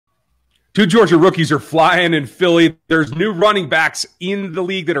Two Georgia rookies are flying in Philly. There's new running backs in the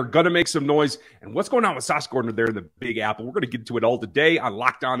league that are going to make some noise. And what's going on with Sauce Gardner there in the Big Apple? We're going to get to it all today on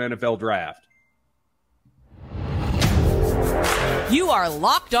Locked On NFL Draft. You are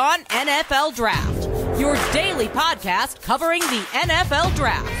Locked On NFL Draft, your daily podcast covering the NFL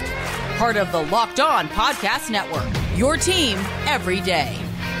Draft. Part of the Locked On Podcast Network, your team every day.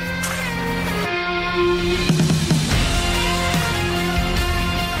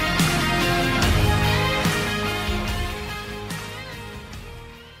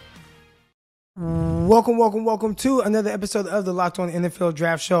 Welcome to another episode of the Locked On NFL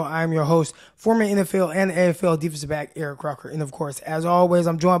Draft Show. I'm your host, former NFL and AFL defensive back Eric Crocker. And of course, as always,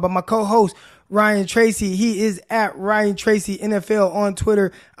 I'm joined by my co-host, Ryan Tracy. He is at Ryan Tracy NFL on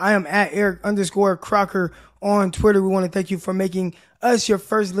Twitter. I am at Eric_Crocker on Twitter. We want to thank you for making us your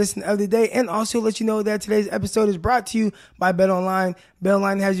first listen of the day, and also let you know that today's episode is brought to you by BetOnline.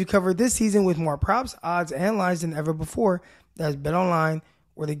 BetOnline has you covered this season with more props, odds, and lines than ever before. That's BetOnline,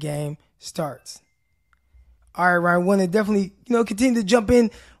 where the game starts. All right, Ryan, I want to definitely, continue to jump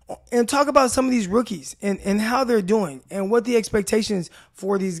in and talk about some of these rookies and how they're doing and what the expectations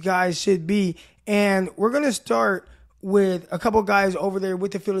for these guys should be. And we're going to start with a couple guys over there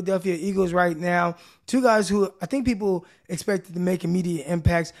with the Philadelphia Eagles right now. Two guys who I think people expected to make immediate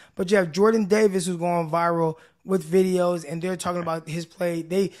impacts, but you have Jordan Davis, who's going viral with videos, and they're talking about his play.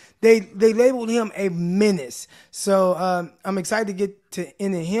 They labeled him a menace. So I'm excited to get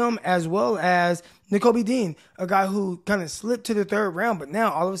into him, as well as Nakobe Dean, a guy who kind of slipped to the third round, but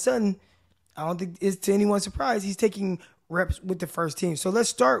now all of a sudden, I don't think it's to anyone's surprise, he's taking reps with the first team. So let's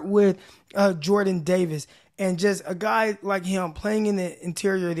start with Jordan Davis, and just a guy like him playing in the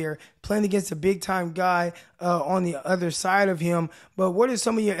interior there, playing against a big-time guy on the other side of him. But what are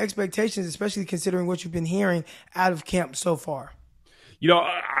some of your expectations, especially considering what you've been hearing out of camp so far?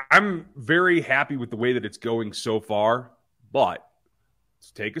 I'm very happy with the way that it's going so far, but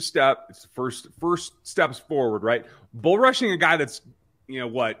let's take a step. It's the first steps forward, right? Bull rushing a guy that's,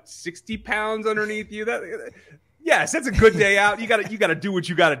 60 pounds underneath you. Yes, that's a good day out. You got to do what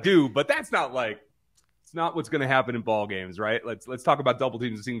you got to do, but that's not it's not what's going to happen in ball games, right? Let's talk about double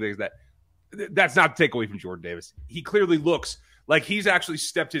teams and seeing things that's not to take away from Jordan Davis. He clearly looks like he's actually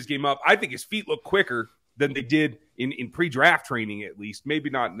stepped his game up. I think his feet look quicker than they did in pre-draft training, at least. Maybe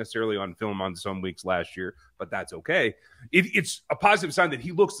not necessarily on film on some weeks last year, but that's okay. It's a positive sign that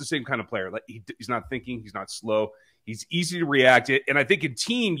he looks the same kind of player. Like he's not thinking, he's not slow, he's easy to react to. And I think in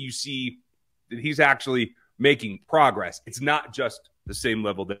team, you see that he's actually making progress. It's not just the same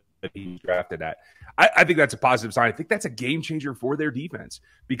level that he was drafted at. I think that's a positive sign. I think that's a game changer for their defense,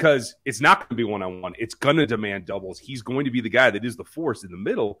 because it's not going to be one-on-one. It's going to demand doubles. He's going to be the guy that is the force in the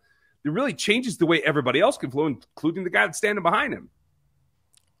middle. It really changes the way everybody else can flow, including the guy that's standing behind him.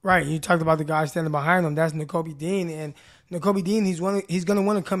 Right. You talked about the guy standing behind him. That's Nakobe Dean. And Nakobe Dean, he's going to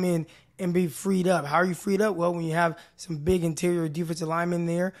want to come in and be freed up. How are you freed up? Well, when you have some big interior defensive linemen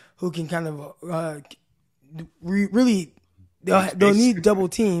there who can kind of really they'll need double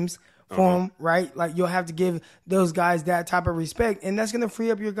teams for him, right? Like, you'll have to give those guys that type of respect, and that's going to free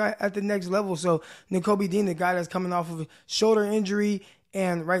up your guy at the next level. So Nakobe Dean, the guy that's coming off of a shoulder injury,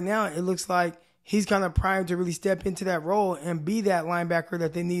 and right now it looks like he's kind of primed to really step into that role and be that linebacker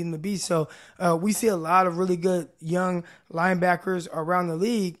that they need him to be. So we see a lot of really good young linebackers around the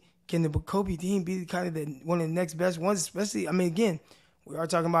league. Can Nakobe Dean be kind of one of the next best ones? Especially, again, we are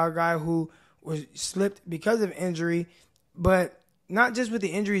talking about a guy who was slipped because of injury, but not just with the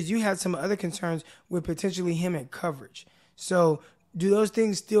injuries, you had some other concerns with potentially him in coverage. So do those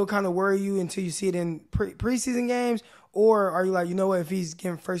things still kind of worry you until you see it in preseason games? Or are you like, if he's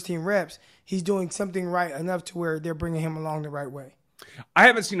getting first-team reps, he's doing something right enough to where they're bringing him along the right way? I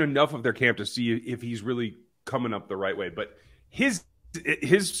haven't seen enough of their camp to see if he's really coming up the right way. But his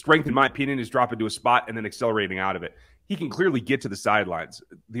strength, in my opinion, is dropping to a spot and then accelerating out of it. He can clearly get to the sidelines.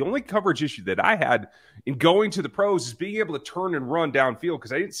 The only coverage issue that I had in going to the pros is being able to turn and run downfield,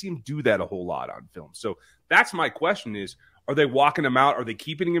 because I didn't see him do that a whole lot on film. So that's my question is, are they walking him out? Are they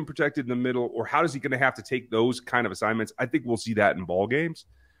keeping him protected in the middle? Or how is he going to have to take those kind of assignments? I think we'll see that in ball games.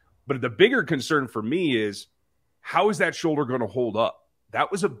 But the bigger concern for me is, how is that shoulder going to hold up?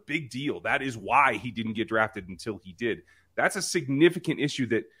 That was a big deal. That is why he didn't get drafted until he did. That's a significant issue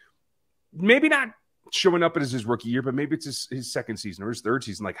that maybe not showing up as his rookie year, but maybe it's his second season or his third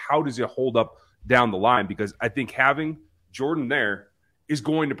season. Like, how does it hold up down the line? Because I think having Jordan there is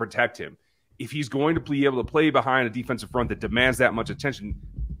going to protect him. If he's going to be able to play behind a defensive front that demands that much attention,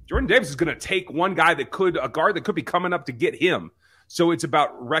 Jordan Davis is going to take one guy a guard that could be coming up to get him. So it's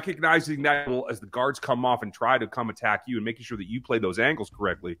about recognizing that as the guards come off and try to come attack you and making sure that you play those angles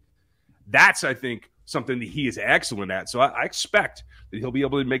correctly. That's, I think, something that he is excellent at. So I expect that he'll be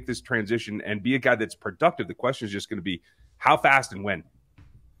able to make this transition and be a guy that's productive. The question is just going to be how fast and when.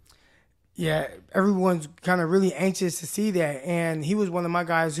 Yeah, everyone's kind of really anxious to see that. And he was one of my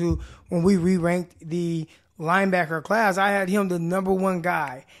guys who, when we re-ranked the linebacker class, I had him the number one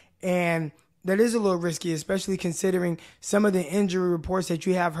guy. And that is a little risky, especially considering some of the injury reports that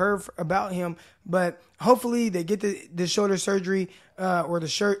you have heard about him. But hopefully they get the shoulder surgery or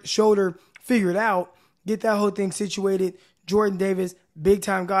the shoulder figured out, get that whole thing situated. Jordan Davis,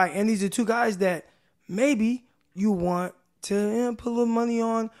 big-time guy. And these are two guys that maybe you want to put a little money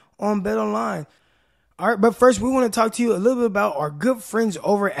on BetOnline. All right, but first we want to talk to you a little bit about our good friends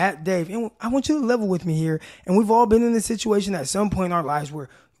over at Dave. And I want you to level with me here. And we've all been in a situation at some point in our lives where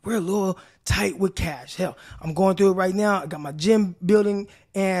we're a little tight with cash. Hell, I'm going through it right now. I got my gym building,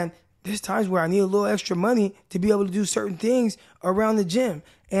 and there's times where I need a little extra money to be able to do certain things around the gym.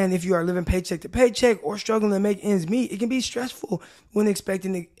 And if you are living paycheck to paycheck or struggling to make ends meet, it can be stressful when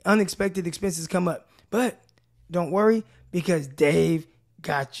unexpected expenses come up. But don't worry, because Dave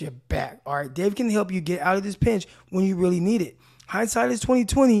got your back. All right, Dave can help you get out of this pinch when you really need it. Hindsight is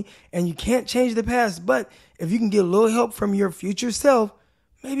 20/20, and you can't change the past. But if you can get a little help from your future self,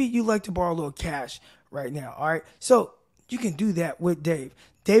 maybe you'd like to borrow a little cash right now. All right, so you can do that with Dave.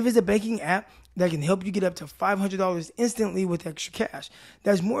 Dave is a banking app that can help you get up to $500 instantly with extra cash.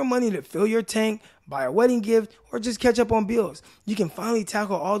 That's more money to fill your tank, buy a wedding gift, or just catch up on bills. You can finally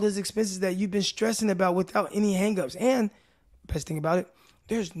tackle all those expenses that you've been stressing about without any hangups. And best thing about it,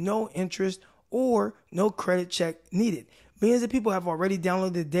 there's no interest or no credit check needed. Millions of people have already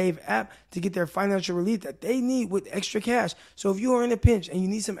downloaded the Dave app to get their financial relief that they need with extra cash. So if you are in a pinch and you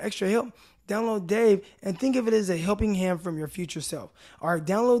need some extra help, download Dave and think of it as a helping hand from your future self. All right,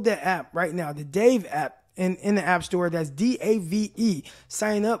 download the app right now, the Dave app in the App Store. That's DAVE.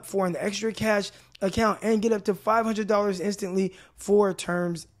 Sign up for an extra cash account and get up to $500 instantly. For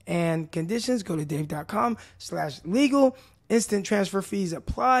terms and conditions, go to dave.com/legal. Instant transfer fees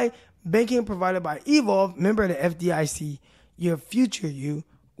apply. Banking provided by Evolve, member of the FDIC. Your future you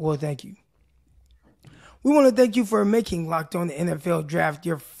will thank you. We want to thank you for making Locked On the NFL Draft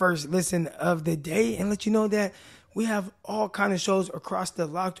your first listen of the day, and let you know that we have all kind of shows across the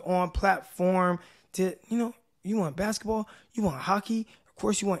Locked On platform. To you want basketball, you want hockey, of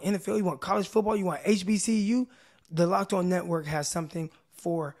course you want NFL, you want college football, you want HBCU. The Locked On Network has something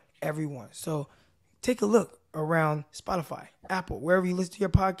for everyone. So take a look around Spotify, Apple, wherever you listen to your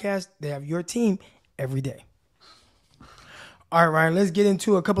podcast. They have your team every day. All right, Ryan, let's get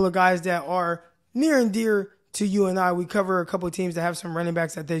into a couple of guys that are near and dear to you and I. We cover a couple of teams that have some running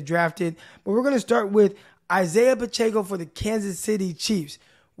backs that they drafted, but we're going to start with Isaiah Pacheco for the Kansas City Chiefs.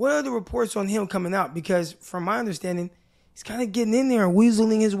 What are the reports on him coming out? Because from my understanding, he's kind of getting in there and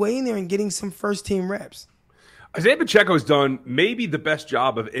weaseling his way in there and getting some first-team reps. Isaiah Pacheco has done maybe the best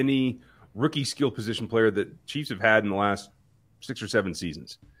job of any rookie skill position player that Chiefs have had in the last 6 or 7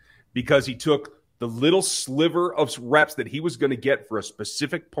 seasons, because he took the little sliver of reps that he was going to get for a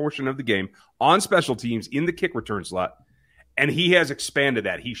specific portion of the game on special teams in the kick return slot, and he has expanded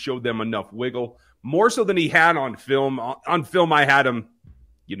that. He showed them enough wiggle, more so than he had on film. On film, I had him,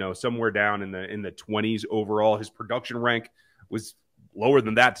 somewhere down in the 20s overall. His production rank was lower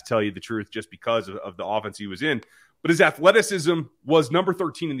than that, to tell you the truth, just because of the offense he was in. But his athleticism was number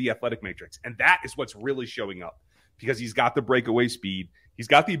 13 in the athletic matrix, and that is what's really showing up, because he's got the breakaway speed. He's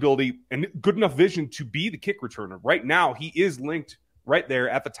got the ability and good enough vision to be the kick returner. Right now, he is linked right there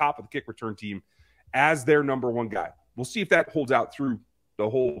at the top of the kick return team as their number one guy. We'll see if that holds out through the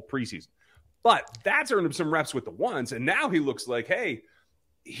whole preseason. But that's earned him some reps with the ones, and now he looks like, hey,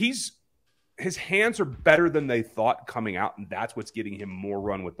 his hands are better than they thought coming out, and that's what's getting him more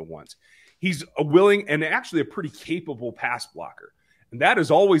run with the ones. He's a willing and actually a pretty capable pass blocker. And that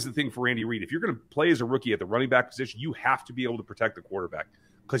is always the thing for Andy Reid. If you're going to play as a rookie at the running back position, you have to be able to protect the quarterback,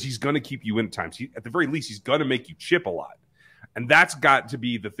 because he's going to keep you in at times. At the very least, he's going to make you chip a lot. And that's got to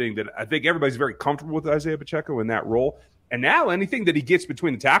be the thing that I think everybody's very comfortable with Isaiah Pacheco in that role. And now anything that he gets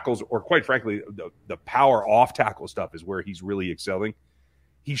between the tackles, or quite frankly, the power off tackle stuff, is where he's really excelling.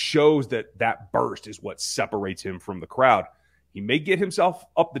 He shows that burst is what separates him from the crowd. He may get himself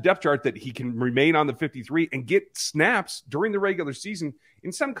up the depth chart that he can remain on the 53 and get snaps during the regular season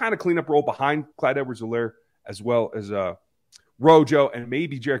in some kind of cleanup role behind Clyde Edwards-Helaire, as well as Rojo and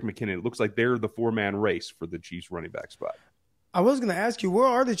maybe Jerick McKinnon. It looks like they're the 4-man race for the Chiefs running back spot. I was going to ask you, where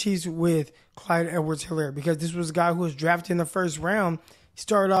are the Chiefs with Clyde Edwards-Helaire? Because this was a guy who was drafted in the first round. He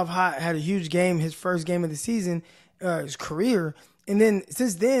started off hot, had a huge game, his first game of the season, his career. And then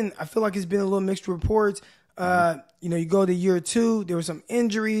since then, I feel like it's been a little mixed reports. You go to year 2, there were some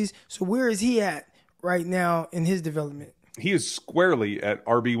injuries. So where is he at right now in his development? He is squarely at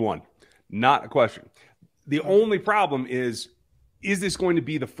RB1. Not a question. The only problem is this going to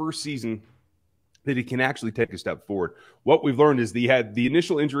be the first season that he can actually take a step forward? What we've learned is that he had the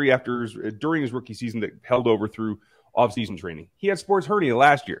initial injury during his rookie season that held over through off-season training. He had sports hernia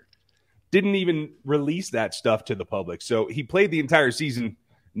last year. Didn't even release that stuff to the public. So he played the entire season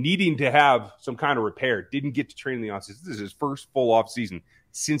needing to have some kind of repair. Didn't get to train in the offseason. This is his first full off-season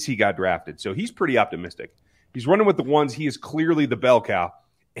since he got drafted. So he's pretty optimistic. He's running with the ones. He is clearly the bell cow,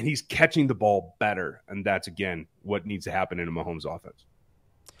 and he's catching the ball better. And that's, again, what needs to happen in a Mahomes offense.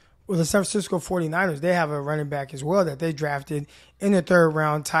 Well, the San Francisco 49ers, they have a running back as well that they drafted in the 3rd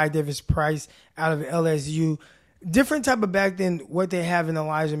round, Ty Davis-Price out of LSU. Different type of back than what they have in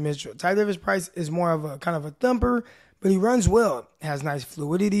Elijah Mitchell. Ty Davis-Price is more of a kind of a thumper, but he runs well, has nice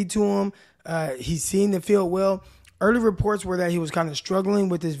fluidity to him. He's seen the field well. Early reports were that he was kind of struggling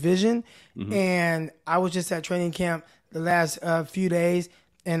with his vision, and I was just at training camp the last few days,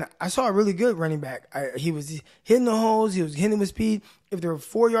 and I saw a really good running back. He was hitting the holes. He was hitting with speed. If there were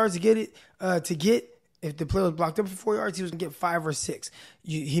 4 yards if the play was blocked up for 4 yards, he was going to get 5 or 6.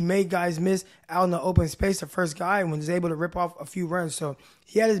 He made guys miss out in the open space, the first guy, and was able to rip off a few runs. So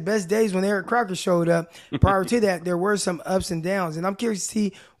he had his best days when Eric Crocker showed up. Prior to that, there were some ups and downs. And I'm curious to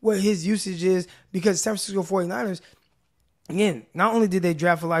see what his usage is because San Francisco 49ers, again, not only did they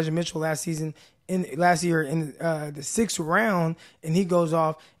draft Elijah Mitchell last year in the 6th round, and he goes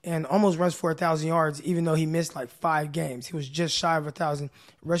off and almost runs for 1,000 yards, even though he missed like 5 games. He was just shy of 1,000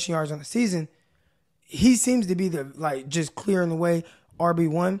 rushing yards on the season. He seems to be just clearing the way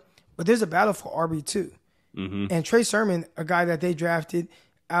RB1, but there's a battle for RB2. And Trey Sermon, a guy that they drafted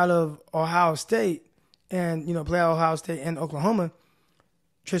out of Ohio State and, play at Ohio State and Oklahoma,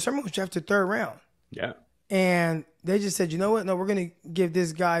 Trey Sermon was drafted 3rd round. Yeah. And they just said, you know what? No, we're going to give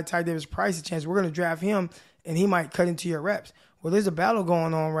this guy, Ty Davis-Price, a chance. We're going to draft him, and he might cut into your reps. Well, there's a battle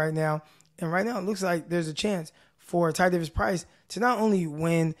going on right now, and right now it looks like there's a chance for Ty Davis-Price to not only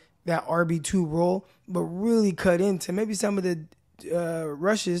win that RB2 role, but really cut into maybe some of the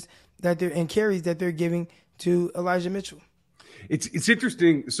rushes and carries that they're giving to Elijah Mitchell. It's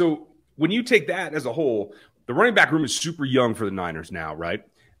interesting. So when you take that as a whole, the running back room is super young for the Niners now, right?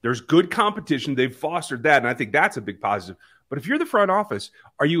 There's good competition. They've fostered that, and I think that's a big positive. But if you're the front office,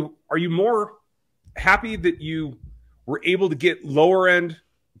 are you more happy that you were able to get lower-end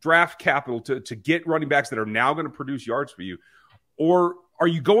draft capital to get running backs that are now going to produce yards for you? Or are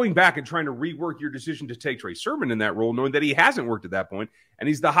you going back and trying to rework your decision to take Trey Sermon in that role, knowing that he hasn't worked at that point, and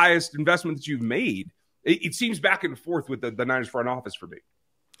he's the highest investment that you've made? It seems back and forth with the Niners front office for me.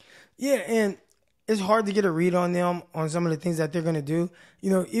 Yeah, and it's hard to get a read on them on some of the things that they're going to do.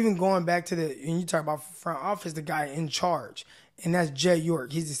 Even going back to when you talk about front office, the guy in charge, and that's Jed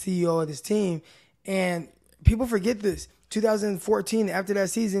York. He's the CEO of this team, and people forget this. 2014, after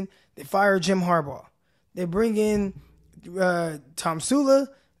that season, they fired Jim Harbaugh. They bring in Tom Sula,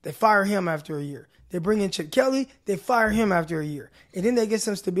 they fire him after a year. They bring in Chip Kelly, they fire him after a year. And then they get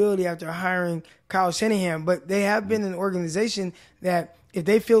some stability after hiring Kyle Shanahan. But they have been an organization that if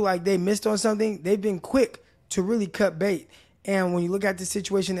they feel like they missed on something, they've been quick to really cut bait. And when you look at the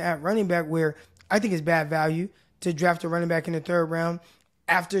situation at running back, where I think it's bad value to draft a running back in the 3rd round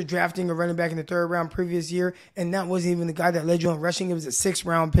after drafting a running back in the 3rd round previous year, and that wasn't even the guy that led you on rushing. It was a 6th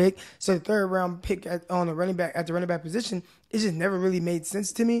round pick. So the 3rd round pick at the running back position, it just never really made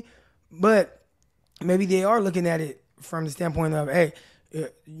sense to me. But maybe they are looking at it from the standpoint of, hey,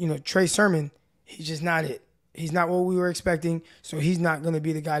 Trey Sermon, he's just not it. He's not what we were expecting, so he's not going to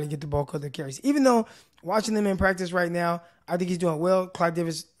be the guy to get the bulk of the carries. Even though watching them in practice right now, I think he's doing well. Ty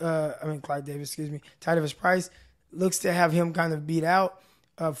Davis-Price looks to have him kind of beat out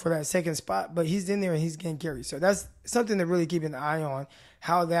for that 2nd spot, but he's in there and he's getting carries. So that's something to really keep an eye on,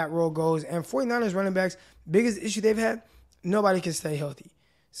 how that role goes. And 49ers running backs, biggest issue they've had, nobody can stay healthy.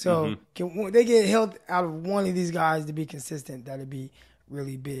 So can they get health out of one of these guys to be consistent, that'd be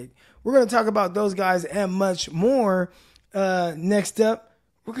really big. We're going to talk about those guys and much more. Next up,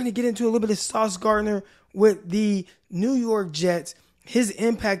 we're going to get into a little bit of Sauce Gardner with the New York Jets, his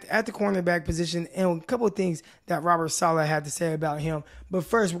impact at the cornerback position, and a couple of things that Robert Saleh had to say about him. But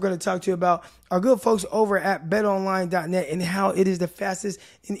first, we're going to talk to you about our good folks over at BetOnline.net and how it is the fastest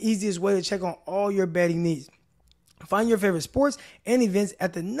and easiest way to check on all your betting needs. Find your favorite sports and events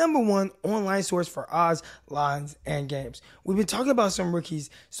at the #1 online source for odds, lines, and games. We've been talking about some rookies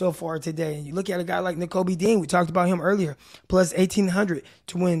so far today, and you look at a guy like Nakobe Dean. We talked about him earlier, plus 1,800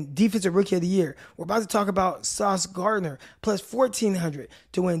 to win Defensive Rookie of the Year. We're about to talk about Sauce Gardner, plus 1,400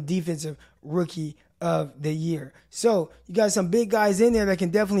 to win Defensive Rookie of the year. So you got some big guys in there that can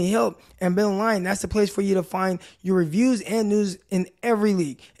definitely help. And BetOnline, that's the place for you to find your reviews and news in every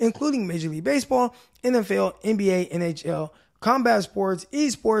league, including Major League Baseball, NFL, NBA, NHL, combat sports,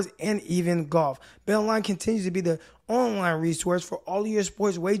 esports, and even golf. BetOnline continues to be the online resource for all of your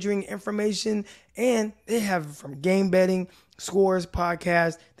sports wagering information, and they have from game betting, scores,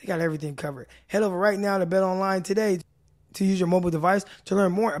 podcasts. They got everything covered. Head over right now to BetOnline today to use your mobile device to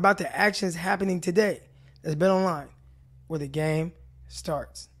learn more about the actions happening today. That's BetOnline, where the game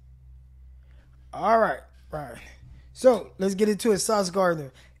starts. All right, Ryan. So let's get into it. Sauce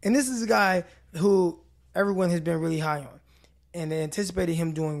Gardner. And this is a guy who everyone has been really high on, and they anticipated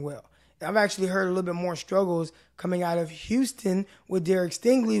him doing well. I've actually heard a little bit more struggles coming out of Houston with Derek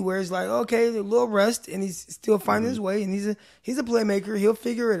Stingley, where it's like, okay, a little rust, and he's still finding his way, and he's a playmaker. He'll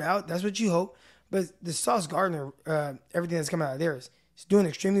figure it out. That's what you hope. But the Sauce Gardner, everything that's coming out of there is he's doing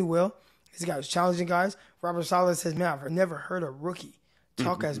extremely well. He's got challenging guys. Robert Saleh says, man, I've never heard a rookie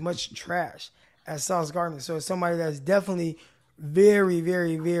talk as much trash as Sauce Gardner. So it's somebody that's definitely very,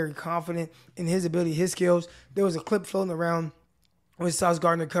 very, very confident in his ability, his skills. There was a clip floating around with Sauce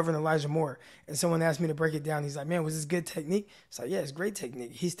Gardner covering Elijah Moore, and someone asked me to break it down. He's like, man, was this good technique? It's like, yeah, it's great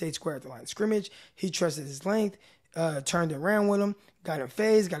technique. He stayed square at the line of scrimmage. He trusted his length, turned and ran with him, got him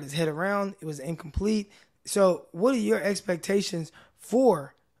phased, got his head around. It was incomplete. So what are your expectations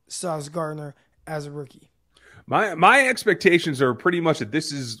for Sauce Gardner as a rookie? My expectations are pretty much that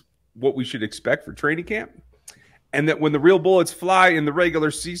this is what we should expect for training camp, and that when the real bullets fly in the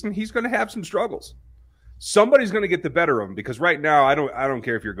regular season, he's going to have some struggles. Somebody's going to get the better of him, because right now I don't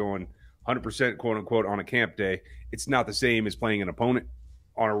care if you're going 100% quote unquote on a camp day. It's not the same as playing an opponent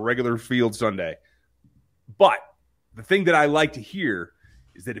on a regular field Sunday. But the thing that I like to hear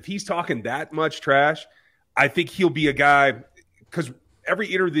is that if he's talking that much trash, I think he'll be a guy, because every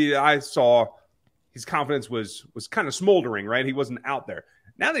interview that I saw, his confidence was kind of smoldering, right? He wasn't out there.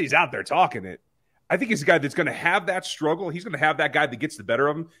 Now that he's out there talking it, I think he's a guy that's going to have that struggle. He's going to have that guy that gets the better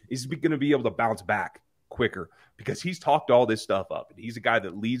of him. He's going to be able to bounce back quicker, because he's talked all this stuff up. And he's a guy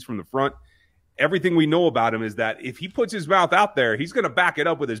that leads from the front. Everything we know about him is that if he puts his mouth out there, he's going to back it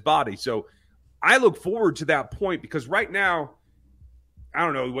up with his body. So I look forward to that point, because right now, I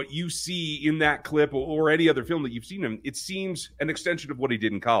don't know what you see in that clip or any other film that you've seen him. It seems an extension of what he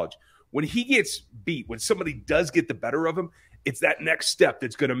did in college. When he gets beat, when somebody does get the better of him, it's that next step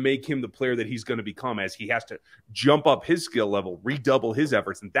that's going to make him the player that he's going to become, as he has to jump up his skill level, redouble his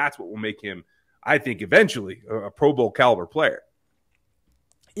efforts. And that's what will make him, I think, eventually a Pro Bowl caliber player.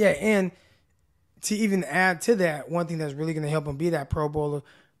 Yeah, and to even add to that, one thing that's really going to help him be that Pro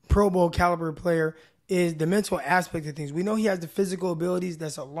Bowl caliber player is the mental aspect of things. We know he has the physical abilities.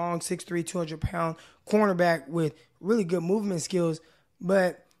 That's a long 6'3", 200-pound cornerback with really good movement skills.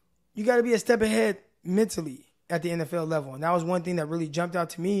 But you got to be a step ahead mentally at the NFL level. And that was one thing that really jumped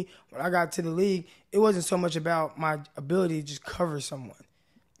out to me when I got to the league. It wasn't so much about my ability to just cover someone.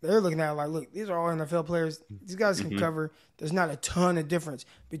 They're looking at it like, look, these are all NFL players. These guys can cover. There's not a ton of difference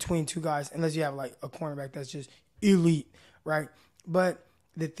between two guys, unless you have like a cornerback that's just elite, right? But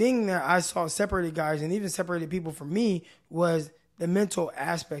the thing that I saw separated guys and even separated people from me was the mental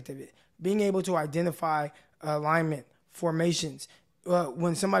aspect of it. Being able to identify alignment, formations,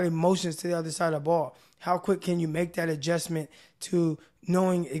 when somebody motions to the other side of the ball, how quick can you make that adjustment to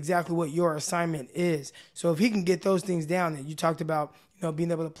knowing exactly what your assignment is? So if he can get those things down that you talked about,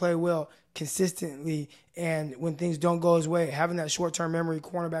 being able to play well consistently, and when things don't go his way, having that short-term memory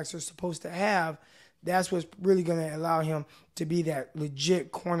cornerbacks are supposed to have, that's what's really going to allow him to be that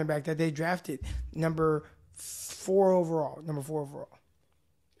legit cornerback that they drafted number 4 overall.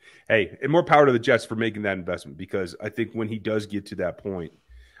 Hey, and more power to the Jets for making that investment, because I think when he does get to that point,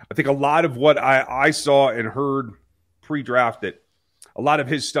 I think a lot of what I saw and heard pre-draft, that a lot of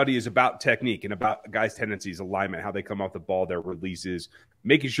his study is about technique and about guys' tendencies, alignment, how they come off the ball, their releases,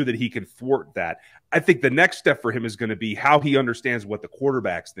 making sure that he can thwart that. I think the next step for him is going to be how he understands what the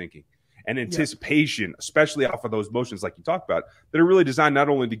quarterback's thinking, and anticipation, especially off of those motions like you talked about, that are really designed not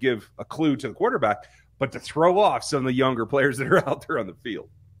only to give a clue to the quarterback, but to throw off some of the younger players that are out there on the field.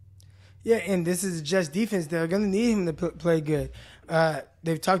 Yeah, and this is just defense. They're going to need him to play good.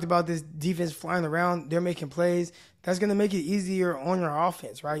 They've talked about this defense flying around. They're making plays. That's going to make it easier on your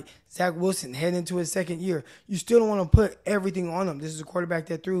offense, right? Zach Wilson heading into his second year. You still don't want to put everything on him. This is a quarterback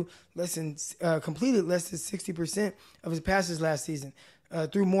that completed less than 60% of his passes last season,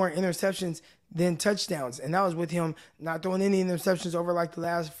 threw more interceptions than touchdowns. And that was with him not throwing any interceptions over like the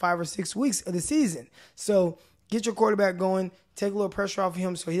last 5 or 6 weeks of the season. So get your quarterback going, take a little pressure off of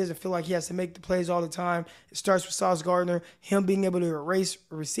him so he doesn't feel like he has to make the plays all the time. It starts with Sauce Gardner, him being able to erase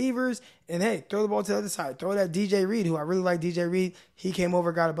receivers, and, hey, throw the ball to the other side. Throw that DJ Reed, who I really like DJ Reed. He came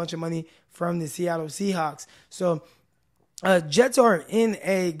over, got a bunch of money from the Seattle Seahawks. So Jets are in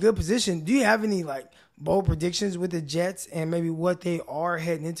a good position. Do you have any, bold predictions with the Jets and maybe what they are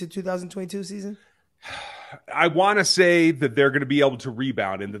heading into 2022 season? I want to say that they're going to be able to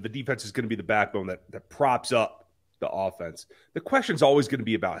rebound and that the defense is going to be the backbone that props up the offense. The question's always going to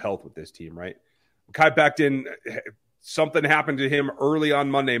be about health with this team, right? Kai Becton, something happened to him early on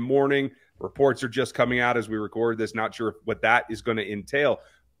Monday morning. Reports are just coming out as we record this. Not sure what that is going to entail.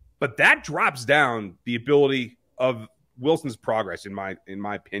 But that drops down the ability of Wilson's progress, in my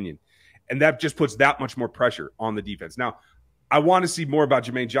opinion. And that just puts that much more pressure on the defense. Now, I want to see more about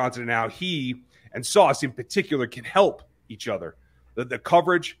Jermaine Johnson and how he and Sauce in particular can help each other. The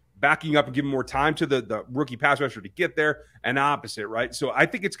coverage, backing up and giving more time to the rookie pass rusher to get there, and opposite, right? So I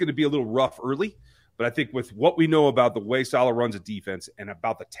think it's going to be a little rough early, but I think with what we know about the way Saleh runs a defense and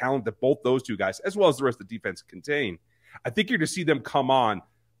about the talent that both those two guys, as well as the rest of the defense, contain, I think you're going to see them come on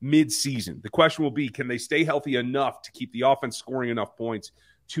mid-season. The question will be, can they stay healthy enough to keep the offense scoring enough points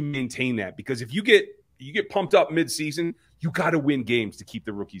to maintain that? Because if you get pumped up mid-season, you got to win games to keep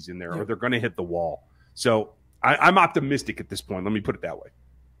the rookies in there, or they're going to hit the wall. So I'm optimistic at this point. Let me put it that way.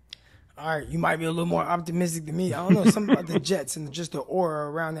 All right, you might be a little more optimistic than me. I don't know, something about the Jets and just the aura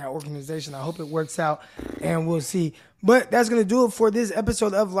around that organization. I hope it works out, and we'll see. But that's going to do it for this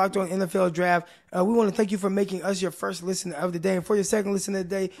episode of Locked On NFL Draft. We want to thank you for making us your first listen of the day. And for your second listen of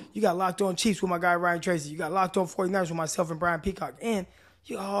the day, you got Locked On Chiefs with my guy Ryan Tracy. You got Locked On 49ers with myself and Brian Peacock. And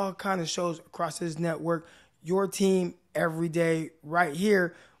you got all kind of shows across this network. Your team every day right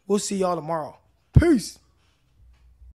here. We'll see y'all tomorrow. Peace.